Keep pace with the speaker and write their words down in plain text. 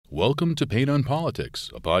Welcome to Payne on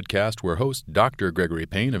Politics, a podcast where host Dr. Gregory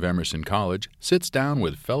Payne of Emerson College sits down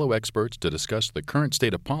with fellow experts to discuss the current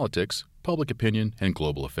state of politics, public opinion, and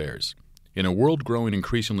global affairs. In a world growing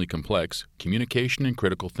increasingly complex, communication and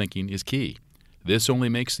critical thinking is key. This only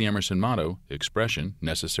makes the Emerson motto, expression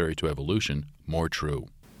necessary to evolution, more true.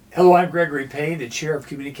 Hello, I'm Gregory Payne, the Chair of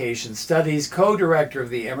Communication Studies, co-director of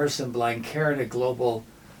the Emerson Blancarina Global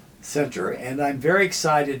Center, and I'm very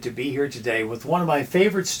excited to be here today with one of my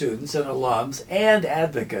favorite students and alums and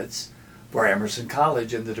advocates for Emerson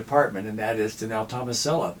College in the department, and that is Danell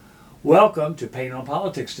Tomasella. Welcome to Payne on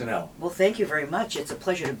Politics, Danell. Well, thank you very much. It's a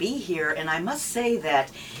pleasure to be here, and I must say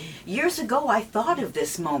that years ago I thought of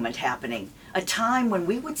this moment happening, a time when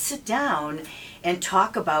we would sit down and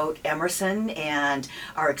talk about Emerson and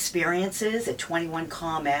our experiences at 21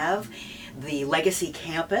 Com Ave, the Legacy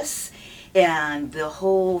Campus, and the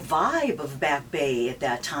whole vibe of Back Bay at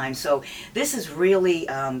that time. So this is really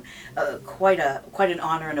quite an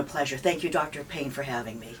honor and a pleasure. Thank you, Dr. Payne, for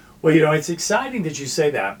having me. Well, you know, it's exciting that you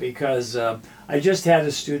say that because I just had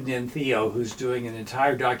a student in Theo who's doing an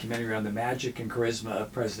entire documentary on the magic and charisma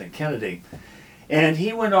of President Kennedy. And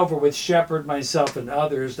he went over with Shepard, myself, and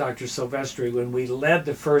others, Dr. Silvestri, when we led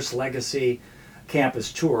the first Legacy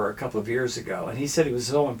campus tour a couple of years ago. And he said he was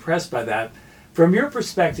so impressed by that. From your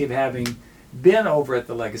perspective, having been over at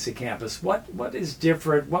the Legacy campus, what is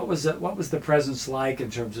different? What was the presence like in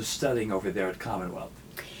terms of studying over there at Commonwealth?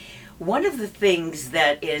 One of the things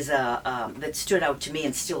that is that stood out to me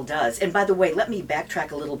and still does, and by the way, let me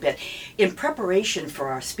backtrack a little bit. In preparation for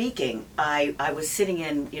our speaking, I was sitting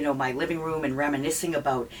in my living room and reminiscing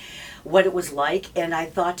about what it was like, and I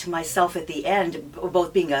thought to myself at the end,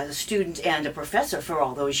 both being a student and a professor for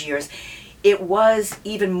all those years, it was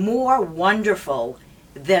even more wonderful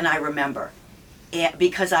than I remember.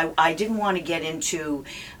 Because I didn't want to get into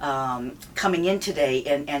coming in today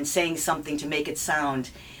and saying something to make it sound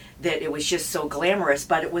that it was just so glamorous,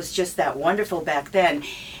 but it was just that wonderful back then.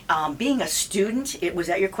 Being a student, was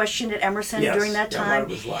that your question at Emerson? Yes, during that time?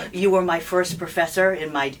 What it was like. You were my first professor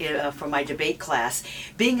in my for my debate class.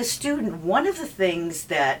 Being a student, one of the things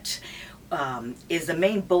that is the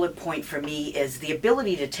main bullet point for me is the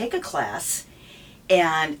ability to take a class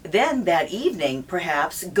and then that evening,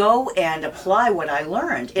 perhaps, go and apply what I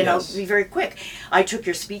learned. And Yes. I'll be very quick. I took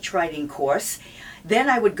your speech writing course. Then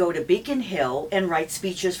I would go to Beacon Hill and write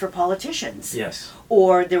speeches for politicians. Yes.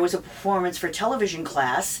 Or there was a performance for television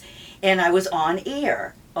class, and I was on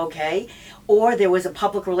air, okay? Or there was a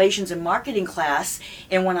public relations and marketing class,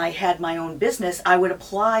 and when I had my own business, I would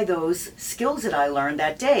apply those skills that I learned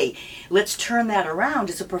that day. Let's turn that around.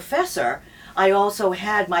 As a professor, I also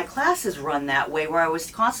had my classes run that way, where I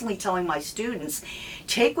was constantly telling my students,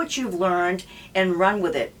 take what you've learned and run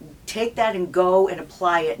with it. Take that and go and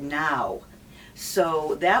apply it now.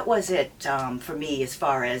 So that was it for me as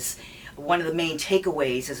far as one of the main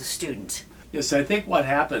takeaways as a student. Yes, I think what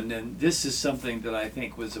happened, and this is something that I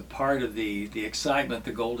think was a part of the excitement,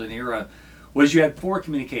 the golden era, was you had 4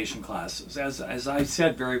 communication classes. As I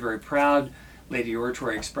said, very, very proud, Lady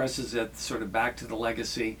Oratory expresses it sort of back to the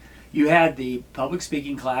legacy. You had the public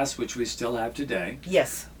speaking class, which we still have today.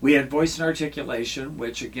 Yes. We had voice and articulation,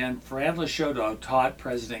 which again, Fran Lashoto taught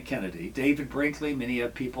President Kennedy. David Brinkley, many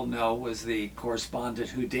people know, was the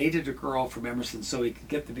correspondent who dated a girl from Emerson so he could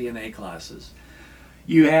get the B&A classes.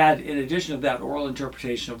 You had, in addition to that, oral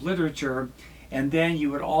interpretation of literature, and then you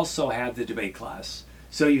would also have the debate class.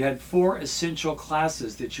 So you had 4 essential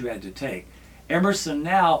classes that you had to take. Emerson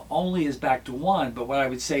now only is back to 1, but what I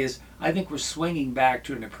would say is I think we're swinging back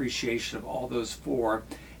to an appreciation of all those 4,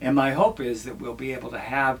 and my hope is that we'll be able to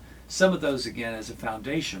have some of those again as a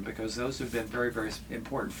foundation, because those have been very, very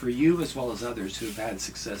important for you as well as others who have had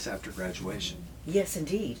success after graduation. Yes,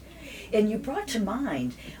 indeed. And you brought to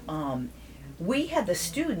mind, we had the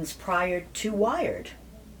students prior to Wired.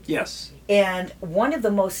 Yes. And one of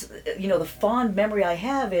the most, the fond memory I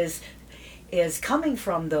have is coming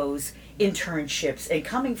from those internships and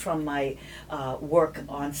coming from my work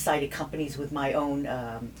on site at companies with my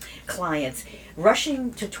own clients,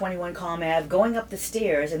 rushing to 21 Com Ave, going up the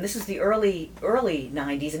stairs, and this is the early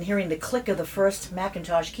 90s, and hearing the click of the first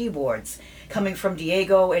Macintosh keyboards coming from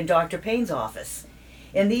Diego and Dr. Payne's office.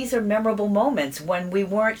 And these are memorable moments when we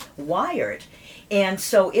weren't wired. And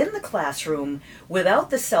so in the classroom, without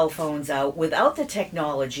the cell phones out, without the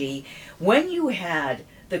technology, when you had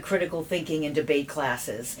the critical thinking and debate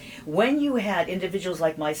classes, when you had individuals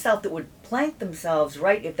like myself that would plank themselves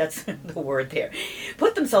right, if that's the word there,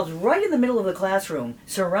 put themselves right in the middle of the classroom,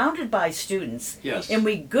 surrounded by students. Yes.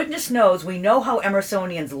 And goodness knows, we know how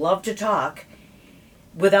Emersonians love to talk.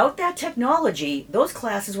 Without that technology, those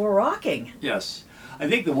classes were rocking. Yes. I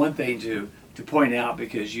think the one thing to point out,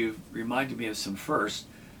 because you've reminded me of some first,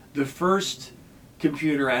 the first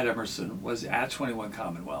computer at Emerson was at 21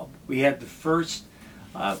 Commonwealth. We had the first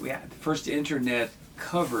internet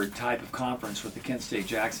covered type of conference with the Kent State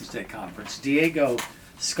Jackson State Conference. Diego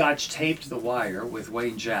scotch taped the wire with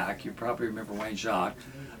Wayne Jack, you probably remember Wayne Jacques,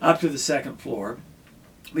 up to the second floor.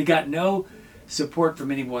 We got no support from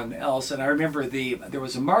anyone else, and I remember there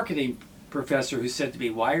was a marketing professor who said to me,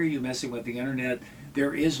 "Why are you messing with the internet?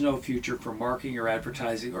 There is no future for marketing or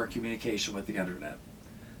advertising or communication with the internet."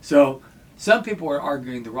 So some people are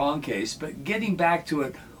arguing the wrong case, but getting back to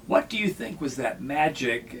it, what do you think was that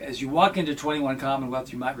magic? As you walk into 21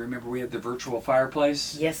 Commonwealth, you might remember we had the virtual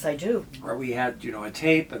fireplace. Yes, I do. Where we had, a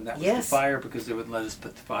tape, and that was the fire, because they wouldn't let us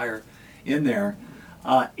put the fire in there.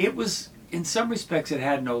 It was, in some respects, it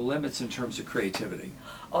had no limits in terms of creativity.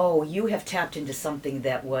 Oh, you have tapped into something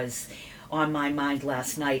that was on my mind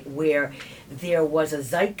last night, where there was a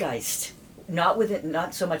zeitgeist,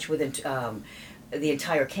 not so much within the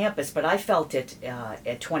entire campus, but I felt it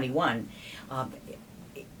at 21,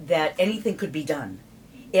 that anything could be done.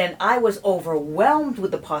 And I was overwhelmed with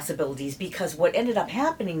the possibilities, because what ended up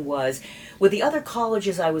happening was, with the other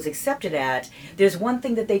colleges I was accepted at, there's one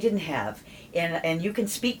thing that they didn't have, and you can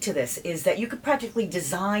speak to this, is that you could practically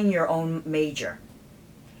design your own major.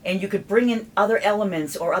 And you could bring in other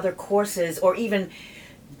elements or other courses, or even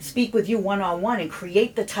speak with you one-on-one and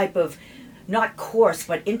create the type of, not course,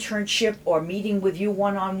 but internship or meeting with you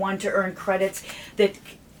one-on-one to earn credits that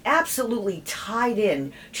absolutely tied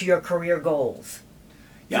in to your career goals.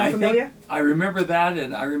 Yeah, familiar? I remember that,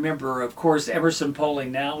 and I remember, of course, Emerson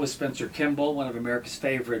polling now with Spencer Kimball, one of America's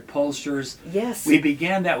favorite pollsters. Yes. We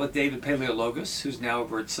began that with David Paleologos, who's now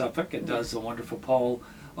over at Suffolk and does a wonderful poll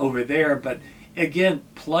over there. But again,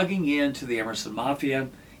 plugging into the Emerson Mafia.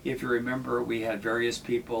 If you remember, we had various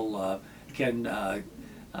people, not Ken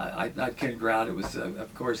Grout, it was,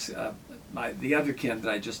 of course, the other Ken that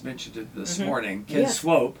I just mentioned this morning, Ken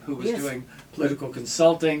Swope, who was doing political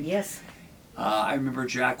consulting. Yes. I remember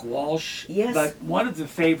Jack Walsh. Yes. But one of the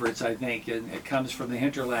favorites, I think, and it comes from the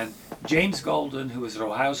hinterland, James Golden, who was at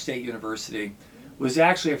Ohio State University, was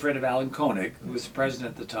actually a friend of Alan Koenig, who was the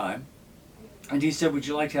president at the time. And he said, "Would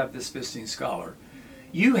you like to have this visiting scholar?"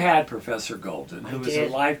 You had Professor Golden, who was a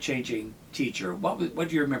life-changing teacher. What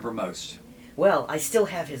do you remember most? Well, I still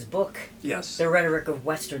have his book, Yes. The Rhetoric of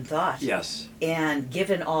Western Thought. Yes. And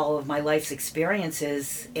given all of my life's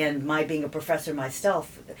experiences and my being a professor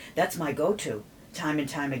myself, that's my go-to, time and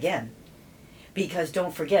time again. Because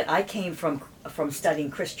don't forget, I came from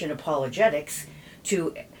studying Christian apologetics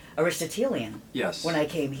to Aristotelian. Yes. When I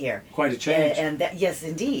came here. Quite a change. And that, yes,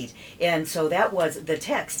 indeed. And so that was the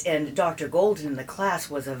text. And Dr. Golden in the class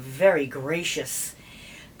was a very gracious,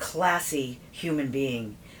 classy human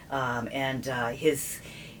being. And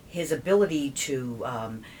his ability to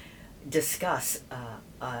discuss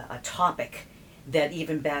a topic that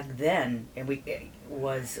even back then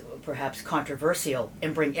was perhaps controversial,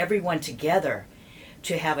 and bring everyone together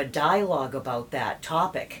to have a dialogue about that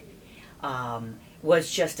topic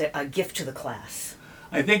was just a gift to the class.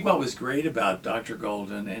 I think what was great about Dr.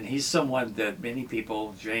 Golden, and he's someone that many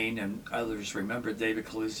people, Jane and others, remember, David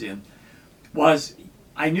Calusian, was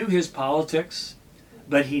I knew his politics,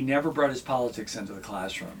 but he never brought his politics into the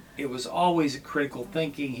classroom. It was always critical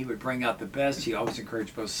thinking. He would bring out the best. He always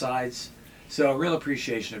encouraged both sides. So a real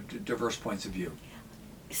appreciation of diverse points of view.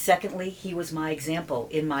 Secondly, he was my example.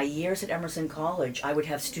 In my years at Emerson College, I would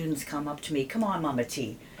have students come up to me, "Come on, Mama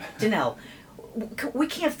T, Danell, we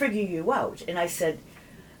can't figure you out." And I said,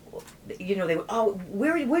 they would, "Oh,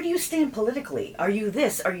 where do you stand politically? Are you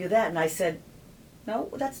this? Are you that?" And I said, "No,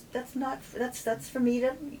 that's for me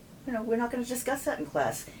to, we're not going to discuss that in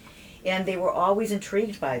class." And they were always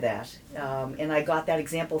intrigued by that. And I got that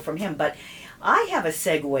example from him. But I have a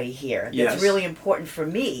segue here that's really important for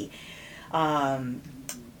me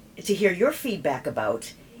to hear your feedback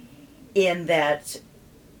about, in that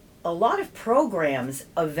a lot of programs,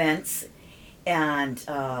 events, and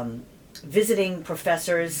visiting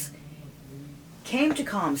professors came to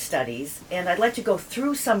Comm Studies, and I'd like to go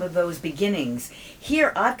through some of those beginnings.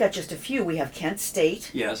 Here, I've got just a few. We have Kent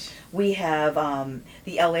State. Yes. We have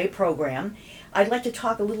the LA program. I'd like to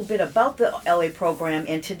talk a little bit about the LA program,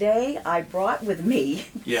 and today I brought with me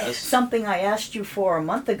something I asked you for a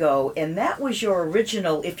month ago, and that was your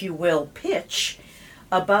original, if you will, pitch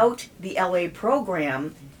about the LA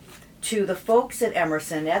program to the folks at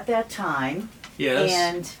Emerson at that time. Yes.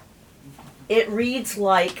 And it reads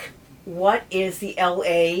like, what is the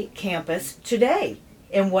LA campus today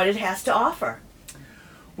and what it has to offer?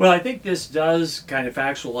 Well, I think this does kind of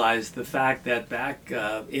actualize the fact that back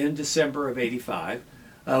in December of '85,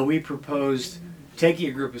 we proposed taking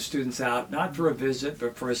a group of students out, not for a visit,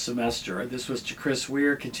 but for a semester. This was to Chris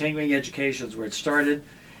Weir, Continuing Education is where it started.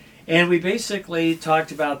 And we basically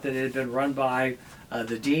talked about that it had been run by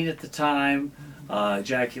the dean at the time,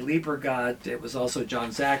 Jackie Liebergott. It was also John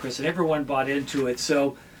Zachris, and everyone bought into it.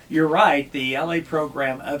 So you're right, the LA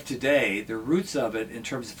program of today, the roots of it in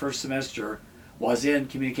terms of first semester was in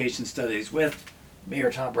communication studies with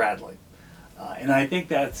Mayor Tom Bradley. And I think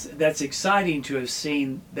that's exciting to have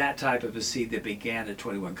seen that type of a seed that began at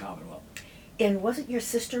 21 Commonwealth. And wasn't your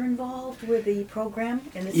sister involved with the program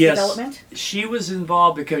and its Yes, development? she was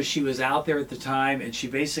involved because she was out there at the time, and she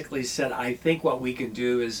basically said, I think what we can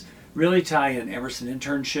do is really tie in Emerson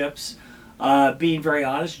internships. Being very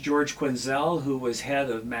honest, George Quinzel, who was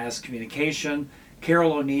head of mass communication,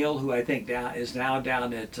 Carol O'Neill, who I think is now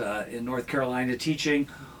down at in North Carolina teaching,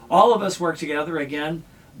 all of us worked together. Again,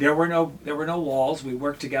 there were no walls. We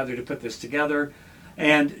worked together to put this together.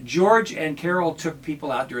 And George and Carol took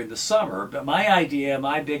people out during the summer, but my idea,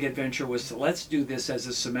 my big adventure was to let's do this as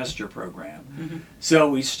a semester program. Mm-hmm. So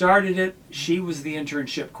we started it. She was the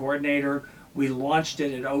internship coordinator. We launched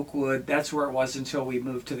it at Oakwood. That's where it was until we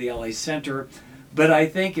moved to the LA Center. But I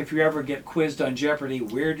think if you ever get quizzed on Jeopardy,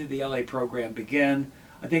 where did the LA program begin?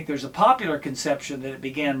 I think there's a popular conception that it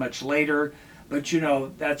began much later, but you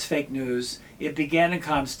know, that's fake news. It began in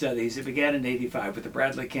comm studies. It began in '85 with the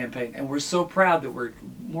Bradley campaign, and we're so proud that we're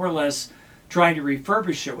more or less trying to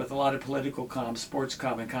refurbish it with a lot of political comm, sports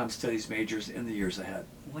comm, and comm studies majors in the years ahead.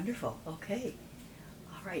 Wonderful. Okay.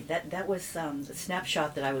 All right. That was the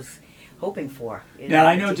snapshot that I was hoping for. Now,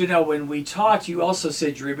 I know, Danell, when we talked, you also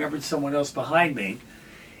said you remembered someone else behind me,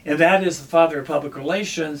 and that is the father of public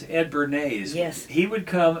relations, Ed Bernays. Yes. He would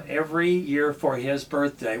come every year for his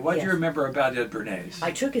birthday. What do Yes. you remember about Ed Bernays?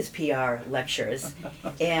 I took his PR lectures,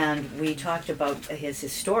 and we talked about his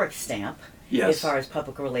historic stamp Yes. as far as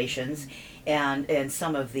public relations, and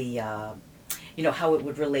some of the, how it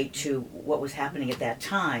would relate to what was happening at that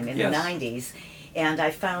time in Yes. the 90s. And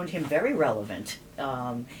I found him very relevant,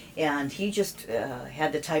 and he just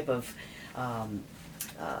had the type of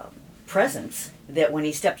presence that when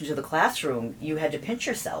he stepped into the classroom, you had to pinch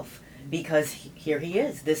yourself because here he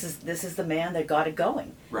is. This is the man that got it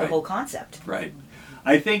going. Right. The whole concept. Right.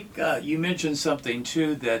 I think you mentioned something,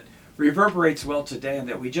 too, that reverberates well today, and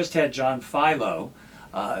that we just had John Philo,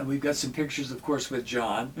 and we've got some pictures, of course, with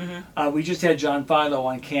John. Mm-hmm. We just had John Philo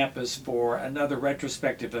on campus for another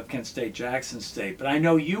retrospective of Kent State, Jackson State. But I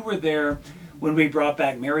know you were there when we brought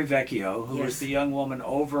back Mary Vecchio, who Yes. was the young woman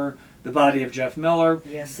over the body of Jeff Miller,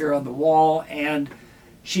 Yes. here on the wall, and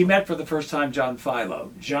she met for the first time John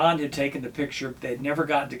Philo. John had taken the picture. They'd never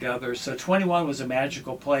gotten together, so 21 was a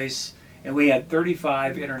magical place, and we had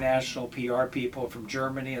 35 international PR people from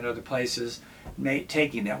Germany and other places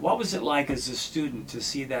taking that. What was it like as a student to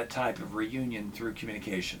see that type of reunion through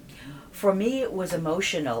communication? For me, it was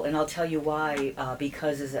emotional, and I'll tell you why.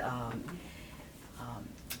 Because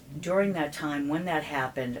during that time, when that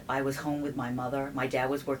happened, I was home with my mother. My dad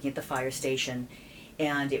was working at the fire station,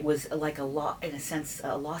 and it was like a loss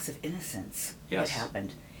of innocence Yes. that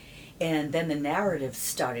happened. And then the narratives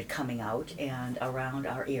started coming out, and around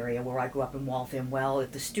our area where I grew up in Waltham, well,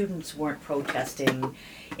 if the students weren't protesting,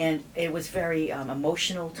 and it was very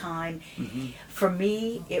emotional time. Mm-hmm. For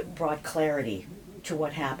me, it brought clarity to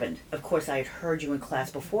what happened. Of course, I had heard you in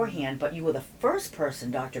class beforehand, but you were the first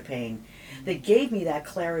person, Dr. Payne, that gave me that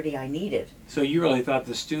clarity I needed. So you really thought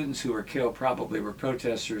the students who were killed probably were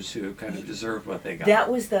protesters who kind of deserved what they got. That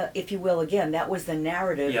was the, if you will, again, that was the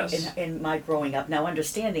narrative Yes. in my growing up. Now,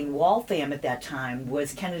 understanding Waltham at that time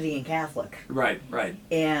was Kennedy and Catholic. Right, right.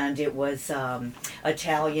 And it was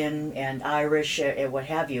Italian and Irish and what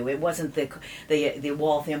have you. It wasn't the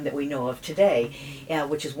Waltham that we know of today,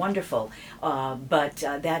 which is wonderful. But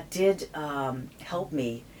that did help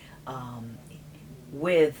me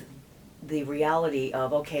with the reality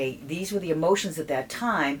of, okay, these were the emotions at that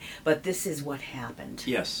time, but this is what happened.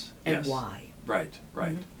 Yes. And yes. why. Right,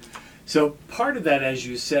 right. Mm-hmm. So part of that, as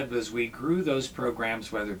you said, was we grew those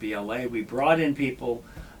programs, whether it be LA, we brought in people.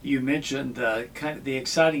 You mentioned kind of the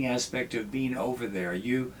exciting aspect of being over there.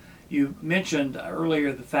 You mentioned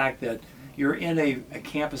earlier the fact that you're in a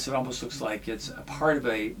campus that almost looks like it's a part of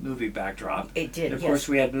a movie backdrop. It did, And of yes. course,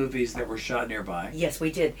 we had movies that were shot nearby. Yes,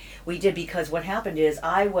 we did. We did, because what happened is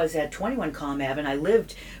I was at 21 Comm Ave, and I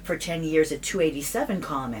lived for 10 years at 287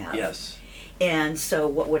 Comm Ave. Yes. And so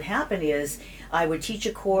what would happen is I would teach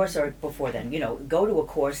a course, or before then, go to a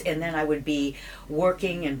course, and then I would be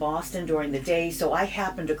working in Boston during the day. So I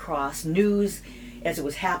happened across news as it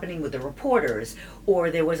was happening with the reporters,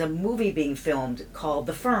 or there was a movie being filmed called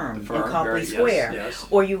The Firm, in Copley Square, yes.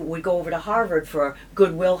 or you would go over to Harvard for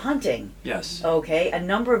Good Will Hunting. Yes. Okay, a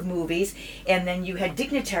number of movies, and then you had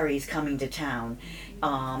dignitaries coming to town.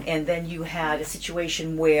 And then you had a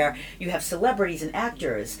situation where you have celebrities and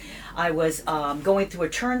actors. I was going through a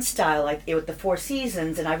turnstile like with the Four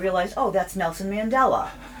Seasons, and I realized, oh, that's Nelson Mandela.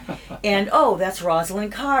 And oh, that's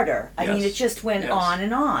Rosalind Carter. I mean, it just went on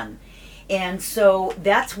and on. And so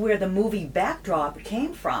that's where the movie backdrop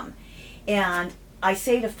came from. And I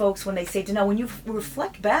say to folks when they say, Danell, when you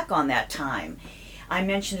reflect back on that time, I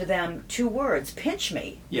mentioned to them 2 words, pinch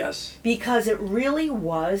me. Yes. Because it really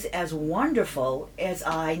was as wonderful as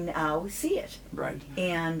I now see it. Right.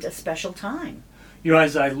 And a special time. You know,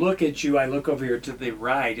 as I look at you, I look over here to the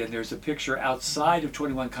right, and there's a picture outside of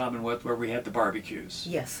 21 Commonwealth where we had the barbecues.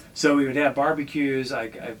 Yes. So we would have barbecues. I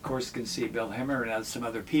of course, can see Bill Hemmer and some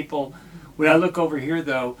other people. When I look over here,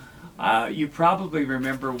 though, you probably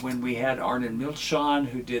remember when we had Arnon Milchan,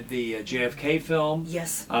 who did the JFK film,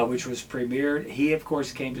 Yes. Which was premiered. He, of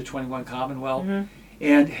course, came to 21 Commonwealth. Mm-hmm.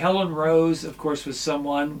 And Helen Rose, of course, was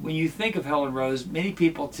someone, when you think of Helen Rose, many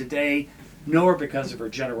people today know her because of her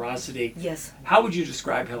generosity. Yes. How would you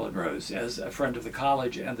describe Helen Rose as a friend of the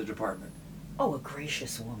college and the department? Oh, a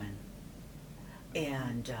gracious woman.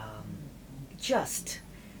 And just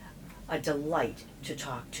a delight to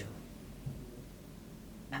talk to.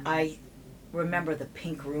 I remember the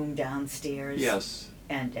pink room downstairs. Yes.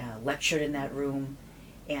 And lectured in that room.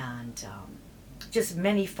 And just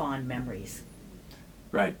many fond memories.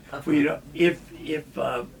 Right. Well, you know,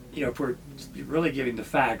 if we're really giving the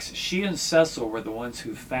facts, she and Cecil were the ones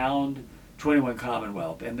who found 21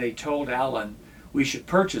 Commonwealth, and they told Alan we should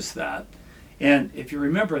purchase that. And if you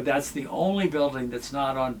remember, that's the only building that's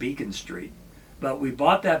not on Beacon Street. But we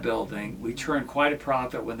bought that building. We turned quite a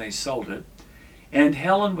profit when they sold it. And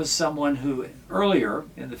Helen was someone who earlier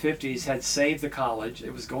in the 50s had saved the college.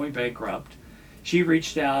 It was going bankrupt. She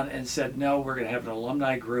reached out and said, no, we're going to have an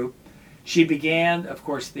alumni group. She began, of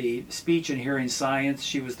course, the speech and hearing science.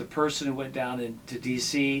 She was the person who went down into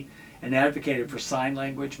D.C. and advocated for sign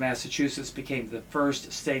language. Massachusetts became the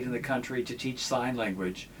first state in the country to teach sign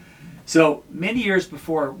language. So many years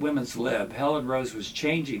before Women's Lib, Helen Rose was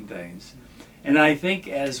changing things. And I think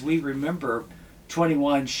as we remember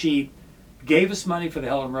 21, she gave us money for the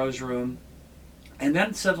Helen Rose Room. And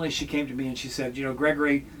then suddenly she came to me and she said, you know,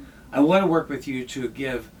 Gregory, I want to work with you to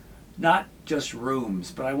give not just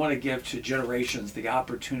rooms, but I want to give to generations the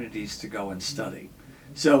opportunities to go and study.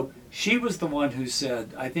 So she was the one who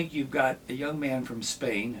said, I think you've got a young man from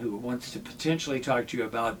Spain who wants to potentially talk to you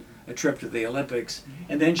about a trip to the Olympics.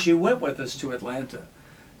 And then she went with us to Atlanta.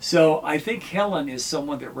 So I think Helen is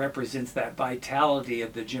someone that represents that vitality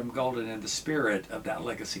of the Jim Golden and the spirit of that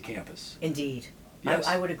legacy campus. Indeed. Yes.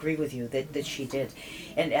 I would agree with you that she did.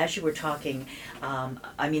 And as you were talking,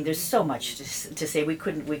 I mean, there's so much to say. We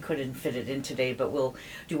couldn't fit it in today, but we'll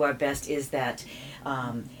do our best. Is that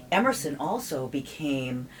Emerson also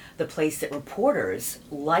became the place that reporters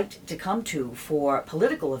liked to come to for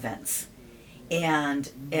political events,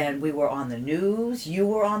 and we were on the news. You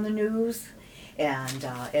were on the news, and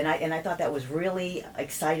I thought that was really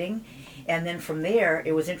exciting. And then from there,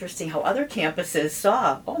 it was interesting how other campuses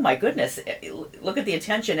saw, oh my goodness, look at the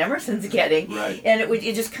attention Emerson's getting. Right. And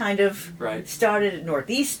it just kind of Right. started at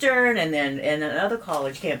Northeastern and then other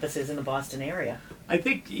college campuses in the Boston area. I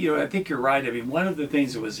think you're right. I mean, one of the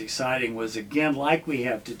things that was exciting was, again, like we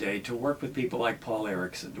have today, to work with people like Paul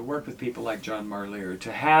Erickson, to work with people like John Marlier,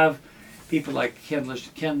 to have people like Ken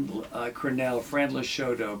Cornell, Fran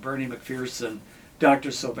Lashoto, Bernie McPherson, Dr.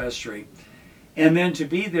 Silvestri. And then to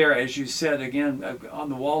be there, as you said, again, on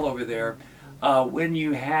the wall over there, when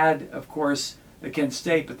you had, of course, the Kent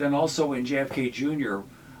State, but then also when JFK Jr.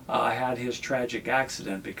 Had his tragic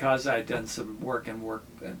accident, because I had done some work and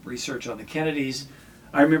research on the Kennedys.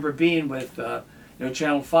 I remember being with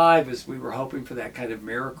Channel 5 as we were hoping for that kind of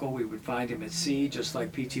miracle. We would find him at sea, just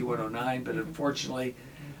like PT 109, but unfortunately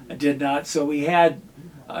did not. So we had,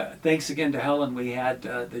 thanks again to Helen, we had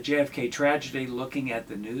the JFK tragedy looking at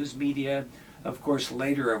the news media. Of course,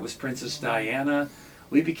 later it was Princess Diana.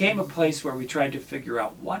 We became a place where we tried to figure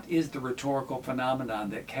out what is the rhetorical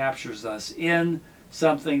phenomenon that captures us in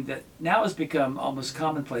something that now has become almost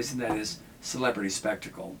commonplace, and that is celebrity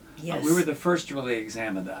spectacle. Yes. We were the first to really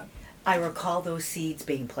examine that. I recall those seeds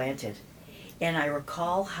being planted. And I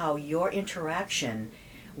recall how your interaction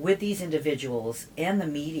with these individuals and the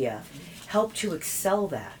media helped to excel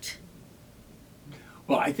that.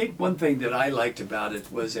 Well, I think one thing that I liked about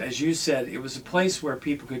it was, as you said, it was a place where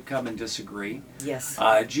people could come and disagree. Yes.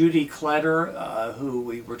 Judy Kletter, who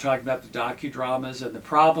we were talking about the docudramas and the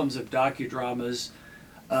problems of docudramas.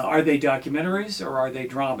 Are they documentaries or are they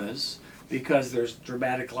dramas? Because there's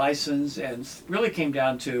dramatic license, and really came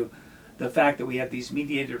down to the fact that we have these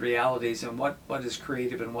mediated realities and what is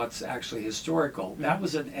creative and what's actually historical. Mm-hmm. That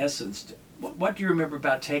was in essence. What do you remember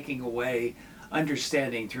about taking away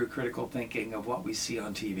understanding through critical thinking of what we see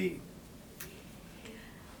on TV?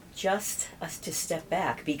 Just us to step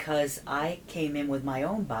back, because I came in with my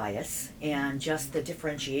own bias and just the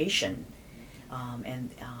differentiation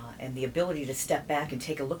and the ability to step back and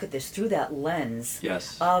take a look at this through that lens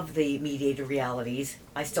Yes. of the mediated realities.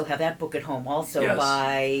 I still have that book at home also Yes.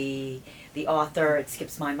 by the author. It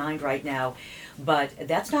skips my mind right now, but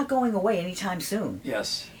that's not going away anytime soon.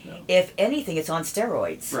 Yes. No. If anything, it's on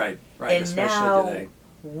steroids. Right. And Especially now today.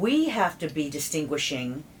 we have to be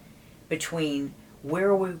distinguishing between where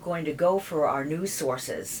are we going to go for our news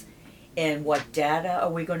sources and what data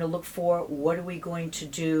are we going to look for, what are we going to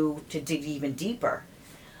do to dig even deeper.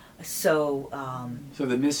 So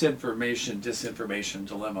the misinformation, disinformation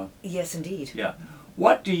dilemma. yes, indeed. Yeah.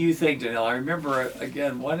 What do you think, Danell? I remember,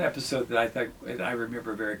 again, one episode that I think and I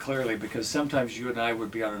remember very clearly, because sometimes you and I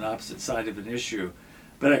would be on an opposite side of an issue.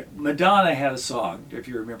 But Madonna had a song, if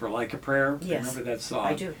you remember, Like a Prayer. Yes, remember that song?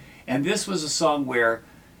 I do. And this was a song where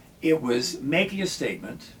it was making a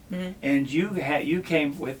statement, Mhm. and you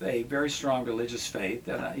came with a very strong religious faith,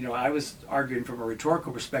 and I was arguing from a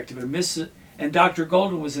rhetorical perspective, and Dr.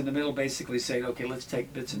 Golden was in the middle, basically saying, "Okay, let's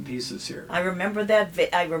take bits and pieces here." I remember that.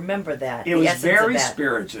 I remember that. It the was essence very of that.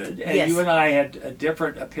 spirited, and Yes. you and I had a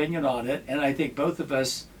different opinion on it, and I think both of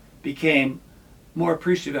us became more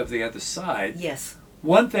appreciative of the other side. Yes.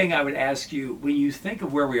 One thing I would ask you, when you think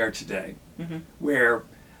of where we are today, Mm-hmm. where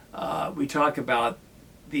we talk about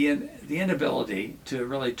the inability to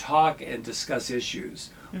really talk and discuss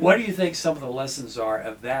issues, Mm-hmm. what do you think some of the lessons are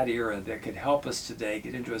of that era that could help us today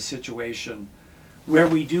get into a situation where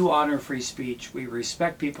we do honor free speech, we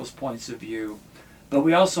respect people's points of view, but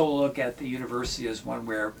we also look at the university as one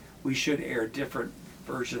where we should air different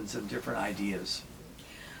versions and different ideas?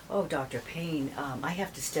 Oh, Dr. Payne, I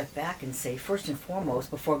have to step back and say, first and foremost,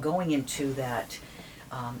 before going into that,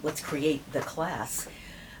 let's create the class,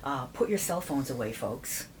 put your cell phones away,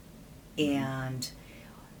 folks. And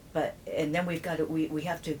then we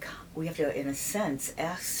have to, in a sense,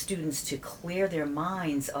 ask students to clear their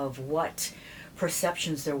minds of what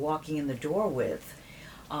perceptions they're walking in the door with.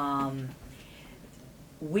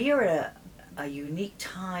 We are at a unique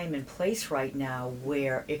time and place right now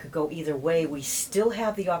where it could go either way. We still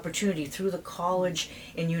have the opportunity through the college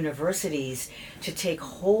and universities to take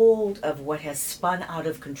hold of what has spun out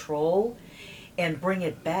of control and bring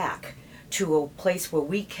it back to a place where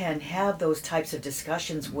we can have those types of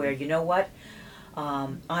discussions where, you know what,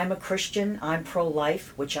 I'm a Christian, I'm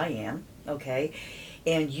pro-life, which I am, okay,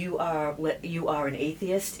 and you are an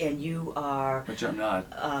atheist, and you are... Which I'm not.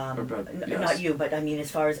 Yes. Not you, but I mean, as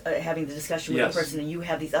far as having the discussion with Yes. the person, and you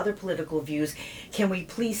have these other political views, can we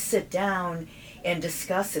please sit down and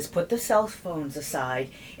discuss this, put the cell phones aside,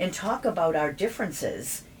 and talk about our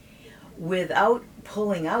differences without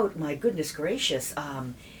pulling out, my goodness gracious,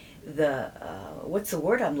 what's the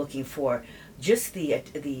word I'm looking for? Just the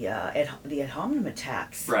ad hominem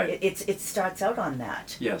attacks. Right. It starts out on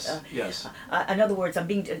that. Yes, yes. In other words, I'm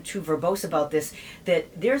being too verbose about this.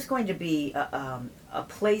 That there's going to be a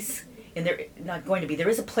place, and there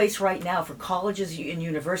is a place right now for colleges and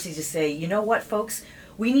universities to say, you know what, folks,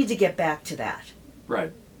 we need to get back to that.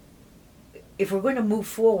 Right. If we're going to move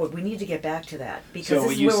forward, we need to get back to that, because So this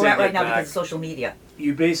when is you where we're say at right get now back- because of social media.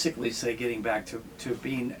 You basically say getting back to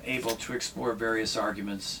being able to explore various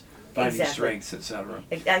arguments, finding Exactly. strengths, etc.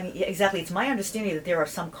 Exactly. It's my understanding that there are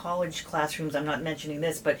some college classrooms, I'm not mentioning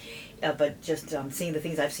this, but just seeing the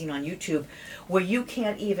things I've seen on YouTube, where you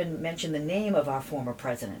can't even mention the name of our former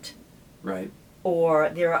president. Right. Or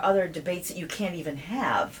there are other debates that you can't even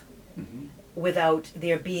have Mm-hmm. without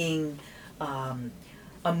there being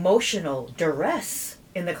emotional duress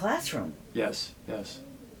in the classroom. Yes, yes.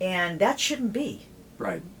 And that shouldn't be.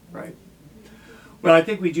 Right, right. Well, I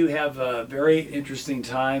think we do have very interesting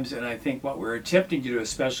times, and I think what we're attempting to do,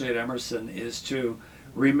 especially at Emerson, is to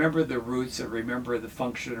remember the roots and remember the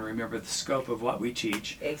function and remember the scope of what we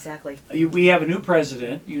teach. Exactly. We have a new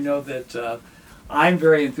president. You know that I'm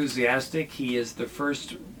very enthusiastic. He is the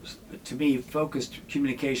first, to me, focused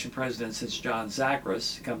communication president since John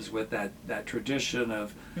Zachris. Comes with that tradition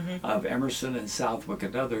of Emerson and Southwick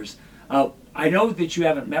and others. I know that you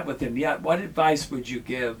haven't met with him yet. What advice would you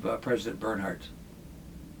give President Bernhardt?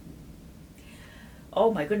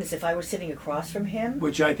 Oh my goodness, if I were sitting across from him,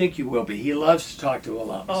 Which I think you will be. He loves to talk to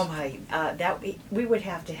alums. oh my, we would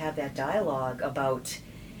have to have that dialogue about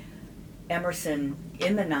Emerson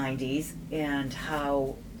in the 90s and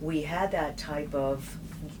how we had that type of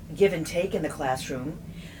give and take in the classroom,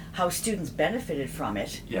 how students benefited from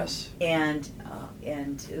it, Yes, and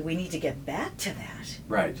we need to get back to that.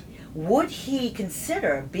 right. Would he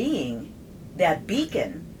consider being that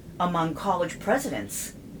beacon among college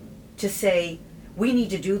presidents to say, we need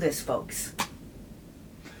to do this, folks?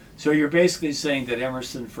 So you're basically saying that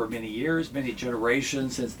Emerson, for many years, many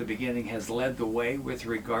generations since the beginning, has led the way with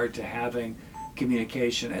regard to having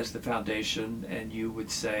communication as the foundation, and you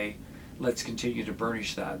would say, let's continue to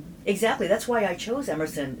burnish that. Exactly. That's why I chose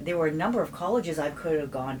Emerson. There were a number of colleges I could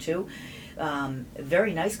have gone to,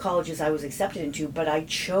 very nice colleges I was accepted into, but I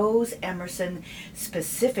chose Emerson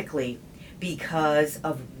specifically because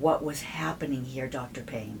of what was happening here, Dr.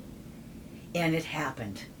 Payne. And it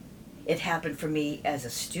happened. It happened for me as a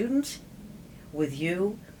student, with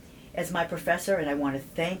you as my professor, and I want to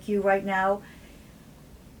thank you right now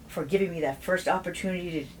for giving me that first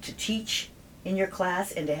opportunity to teach in your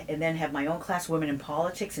class and then have my own class, Women in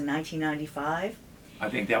Politics, in 1995. I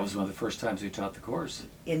think that was one of the first times we taught the course.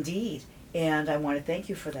 Indeed. And I want to thank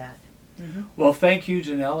you for that. Mm-hmm. Well, thank you,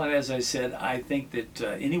 Danell. And as I said, I think that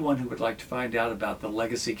anyone who would like to find out about the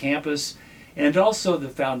Legacy Campus and also the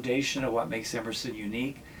foundation of what makes Emerson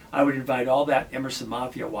unique, I would invite all that Emerson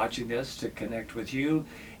Mafia watching this to connect with you.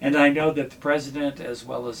 And I know that the president, as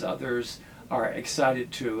well as others, are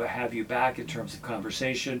excited to have you back in terms of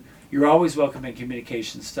conversation. You're always welcome in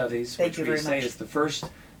Communication Studies, Thank which you we very say much. is the first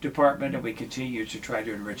department, and we continue to try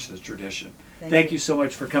to enrich the tradition. Thank Thank you. you so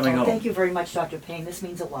much for coming home. Thank you very much, Dr. Payne. This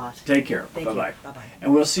means a lot. Take care. Thank Bye-bye. you. Bye-bye.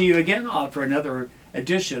 And we'll see you again for another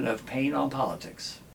edition of Payne on Politics.